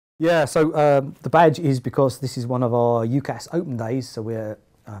Yeah, so the badge is because this is one of our UCAS open days, so we're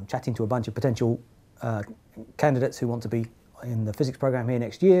chatting to a bunch of potential candidates who want to be in the physics program here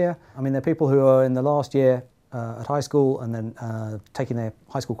next year. I mean, they're people who are in the last year at high school and then taking their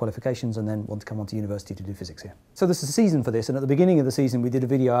high school qualifications and then want to come on to university to do physics here. So there's a season for this, and at the beginning of the season we did a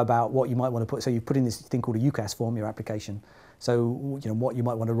video about what you might want to put. So you put in this thing called a UCAS form, your application. So, you know, what you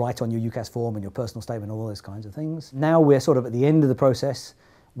might want to write on your UCAS form and your personal statement, all those kinds of things. Now we're sort of at the end of the process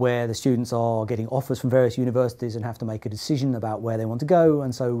where the students are getting offers from various universities and have to make a decision about where they want to go,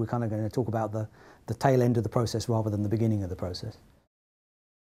 and so we're kind of going to talk about the tail end of the process rather than the beginning of the process.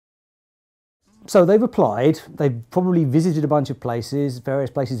 So they've applied, they've probably visited a bunch of places, various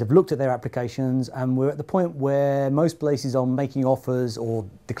places have looked at their applications, and we're at the point where most places are making offers or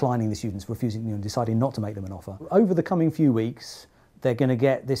declining the students, refusing, deciding not to make them an offer. Over the coming few weeks, they're going to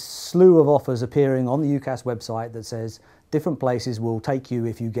get this slew of offers appearing on the UCAS website that says different places will take you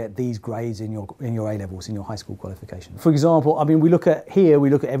if you get these grades in your A-levels, in your high school qualification. For example, I mean, we look at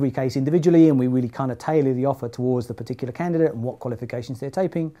every case individually and we really kind of tailor the offer towards the particular candidate and what qualifications they're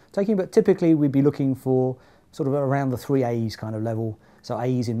taking, but typically we'd be looking for sort of around the 3 A's kind of level. So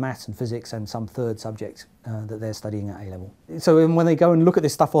A's in maths and physics and some third subject that they're studying at A-level. So when they go and look at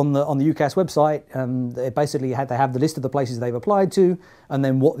this stuff on the UCAS website, they basically they have the list of the places they've applied to and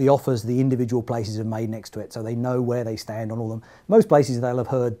then what the offers the individual places have made next to it, so they know where they stand on all of them. Most places they'll have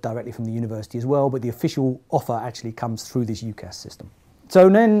heard directly from the university as well, but the official offer actually comes through this UCAS system. So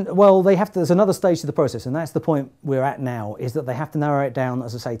then, well, there's another stage to the process, and that's the point we're at now, is that they have to narrow it down.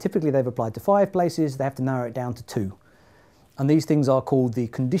 As I say, typically they've applied to 5 places, they have to narrow it down to 2. And these things are called the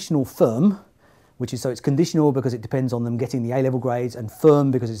conditional firm, so it's conditional because it depends on them getting the A-level grades, and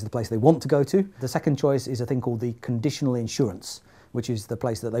firm because it's the place they want to go to. The second choice is a thing called the conditional insurance, which is the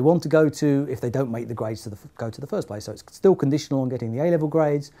place that they want to go to if they don't make the grades to go to the first place. So it's still conditional on getting the A-level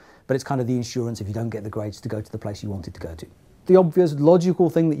grades, but it's kind of the insurance if you don't get the grades to go to the place you wanted to go to. The obvious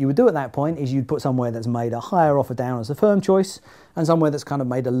logical thing that you would do at that point is you'd put somewhere that's made a higher offer down as a firm choice and somewhere that's kind of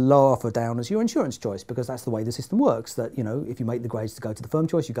made a lower offer down as your insurance choice, because that's the way the system works, that, you know, if you make the grades to go to the firm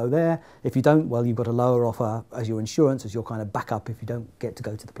choice, you go there. If you don't, well, you've got a lower offer as your insurance, as your kind of backup if you don't get to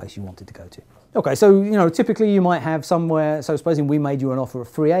go to the place you wanted to go to. Okay, so, you know, typically you might have somewhere, so supposing we made you an offer of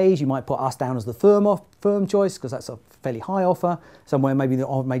 3 A's, you might put us down as the firm choice, because that's a fairly high offer. Somewhere maybe they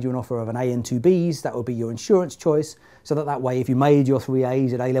made you an offer of an A and 2 B's, that would be your insurance choice, so that way if you made your 3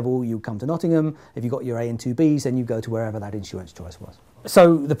 A's at A-level, you come to Nottingham. If you got your A and 2 B's, then you go to wherever that insurance choice was.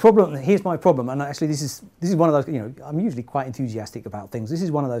 So the problem, here's my problem, and actually this is one of those, you know, I'm usually quite enthusiastic about things. This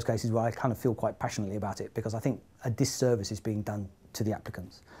is one of those cases where I kind of feel quite passionately about it, because I think a disservice is being done to the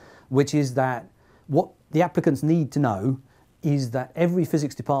applicants, which is that what the applicants need to know is that every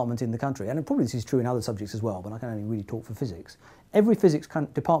physics department in the country, and probably this is true in other subjects as well, but I can only really talk for physics, every physics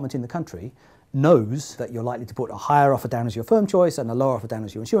department in the country knows that you're likely to put a higher offer down as your firm choice and a lower offer down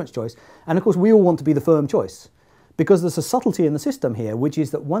as your insurance choice, and of course we all want to be the firm choice. Because there's a subtlety in the system here, which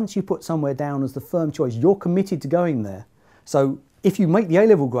is that once you put somewhere down as the firm choice, you're committed to going there. So if you make the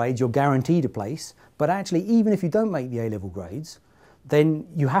A-level grades, you're guaranteed a place, but actually even if you don't make the A-level grades, then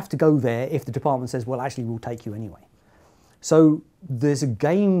you have to go there if the department says, well, actually we'll take you anyway. So there's a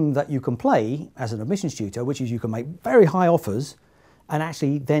game that you can play as an admissions tutor, which is you can make very high offers, and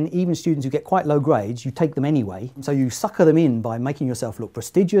actually then even students who get quite low grades, you take them anyway. So you sucker them in by making yourself look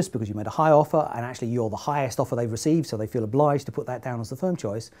prestigious because you made a high offer, and actually you're the highest offer they've received, so they feel obliged to put that down as the firm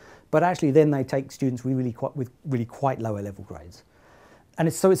choice. But actually then they take students with really quite lower level grades.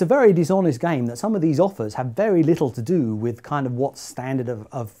 And so it's a very dishonest game that some of these offers have very little to do with kind of what standard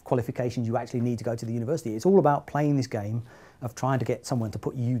of qualifications you actually need to go to the university. It's all about playing this game of trying to get someone to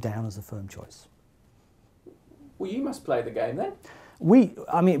put you down as a firm choice. Well, you must play the game then.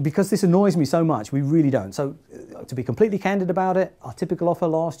 I mean, because this annoys me so much, we really don't. So to be completely candid about it, our typical offer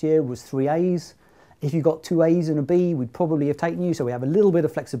last year was 3 A's. If you got 2 A's and a B, we'd probably have taken you, so we have a little bit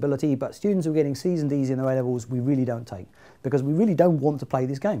of flexibility, but students who are getting C's and D's in their A-levels, we really don't take, because we really don't want to play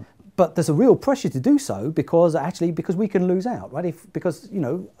this game. But there's a real pressure to do so because we can lose out, right?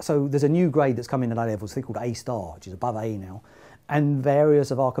 So there's a new grade that's come in at A-levels, thing called A-star, which is above A now. And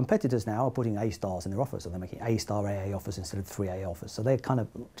various of our competitors now are putting A-stars in their offers, so they're making A-star AA offers instead of 3A offers. So they're kind of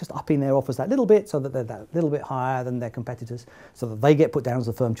just upping their offers that little bit so that they're that little bit higher than their competitors, so that they get put down as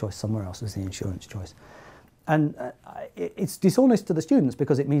a firm choice somewhere else as the insurance choice. And it's dishonest to the students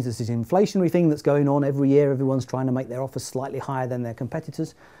because it means there's this inflationary thing that's going on every year. Everyone's trying to make their offers slightly higher than their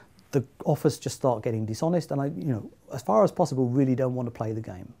competitors. The offers just start getting dishonest, and I, as far as possible, really don't want to play the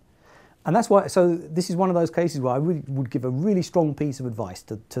game. And that's why, so this is one of those cases where I really would give a really strong piece of advice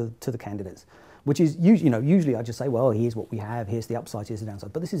to the candidates, which is, usually I just say, well, here's what we have, here's the upside, here's the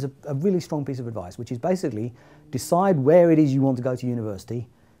downside. But this is a really strong piece of advice, which is basically decide where it is you want to go to university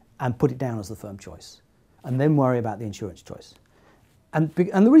and put it down as the firm choice, and then worry about the insurance choice. And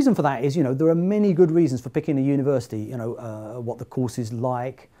the reason for that is, there are many good reasons for picking a university, what the course is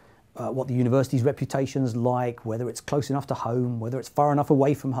like, what the university's reputation's like, whether it's close enough to home, whether it's far enough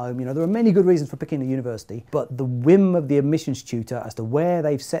away from home. There are many good reasons for picking a university, but the whim of the admissions tutor as to where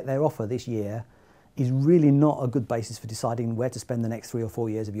they've set their offer this year is really not a good basis for deciding where to spend the next 3 or 4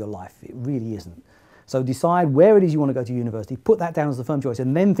 years of your life. It really isn't. So decide where it is you want to go to university, put that down as the firm choice,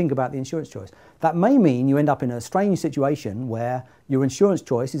 and then think about the insurance choice. That may mean you end up in a strange situation where your insurance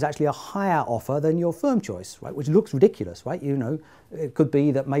choice is actually a higher offer than your firm choice, right? Which looks ridiculous, right? It could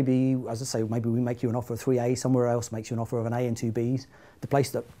be that maybe, as I say, maybe we make you an offer of 3A, somewhere else makes you an offer of an A and 2Bs. The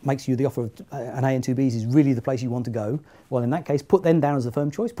place that makes you the offer of an A and 2Bs is really the place you want to go. Well, in that case, put them down as the firm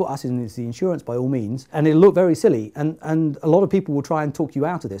choice, put us in as the insurance by all means, and it'll look very silly. And a lot of people will try and talk you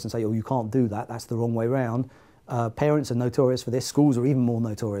out of this and say, oh, you can't do that, that's the wrong way round. Parents are notorious for this, schools are even more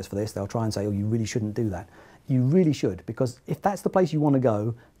notorious for this. They'll try and say, oh, you really shouldn't do that. You really should, because if that's the place you want to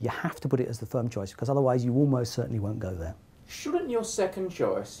go, you have to put it as the firm choice, because otherwise you almost certainly won't go there. Shouldn't your second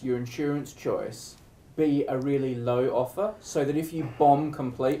choice, your insurance choice, be a really low offer, so that if you bomb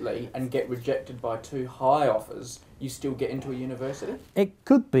completely and get rejected by 2 high offers, you still get into a university? It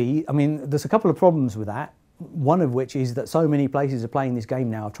could be. I mean, there's a couple of problems with that. One of which is that so many places are playing this game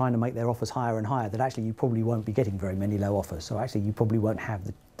now of trying to make their offers higher and higher that actually you probably won't be getting very many low offers. So actually you probably won't have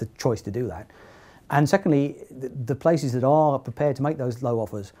the choice to do that. And secondly, the places that are prepared to make those low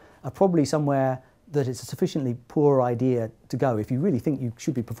offers are probably somewhere that it's a sufficiently poor idea to go. If you really think you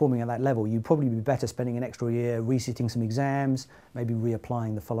should be performing at that level, you'd probably be better spending an extra year resitting some exams, maybe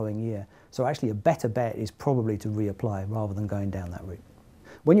reapplying the following year. So actually a better bet is probably to reapply rather than going down that route.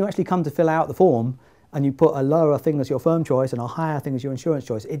 When you actually come to fill out the form and you put a lower thing as your firm choice and a higher thing as your insurance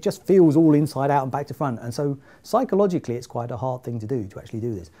choice, it just feels all inside out and back to front. And so psychologically it's quite a hard thing to do, to actually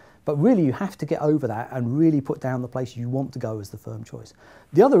do this. But really you have to get over that and really put down the place you want to go as the firm choice.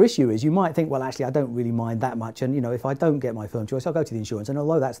 The other issue is you might think, well, actually I don't really mind that much, and if I don't get my firm choice, I'll go to the insurance, and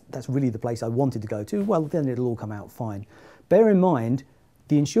although that's really the place I wanted to go to, well, then it'll all come out fine. Bear in mind,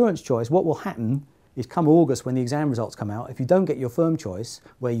 the insurance choice, what will happen is come August when the exam results come out, if you don't get your firm choice,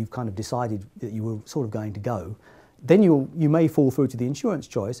 where you've kind of decided that you were sort of going to go, then you may fall through to the insurance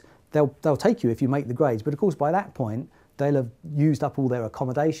choice. They'll take you if you make the grades, but of course by that point, they'll have used up all their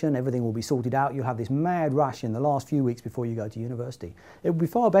accommodation, everything will be sorted out, you'll have this mad rush in the last few weeks before you go to university. It would be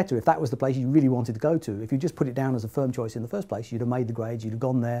far better if that was the place you really wanted to go to. If you just put it down as a firm choice in the first place, you'd have made the grades, you'd have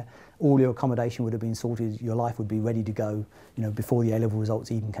gone there, all your accommodation would have been sorted, your life would be ready to go, before the A-level results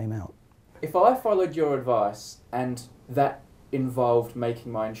even came out. If I followed your advice and that involved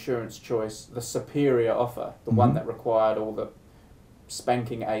making my insurance choice the superior offer, the one that required all the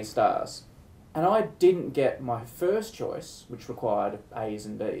spanking A stars, and I didn't get my first choice, which required A's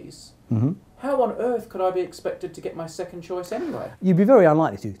and B's, how on earth could I be expected to get my second choice anyway? You'd be very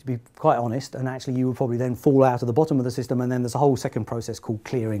unlikely to be quite honest, and actually you would probably then fall out of the bottom of the system, and then there's a whole second process called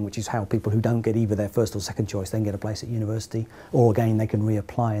clearing, which is how people who don't get either their first or second choice then get a place at university, or again they can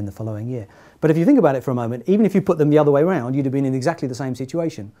reapply in the following year. But if you think about it for a moment, even if you put them the other way around, you'd have been in exactly the same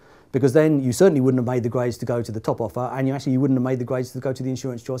situation. Because then you certainly wouldn't have made the grades to go to the top offer, and you wouldn't have made the grades to go to the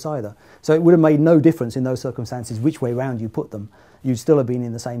insurance choice either. So it would have made no difference in those circumstances which way round you put them. You'd still have been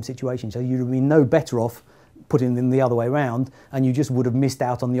in the same situation. So you'd have been no better off putting them the other way round, and you just would have missed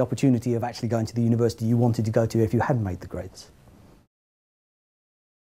out on the opportunity of actually going to the university you wanted to go to if you hadn't made the grades.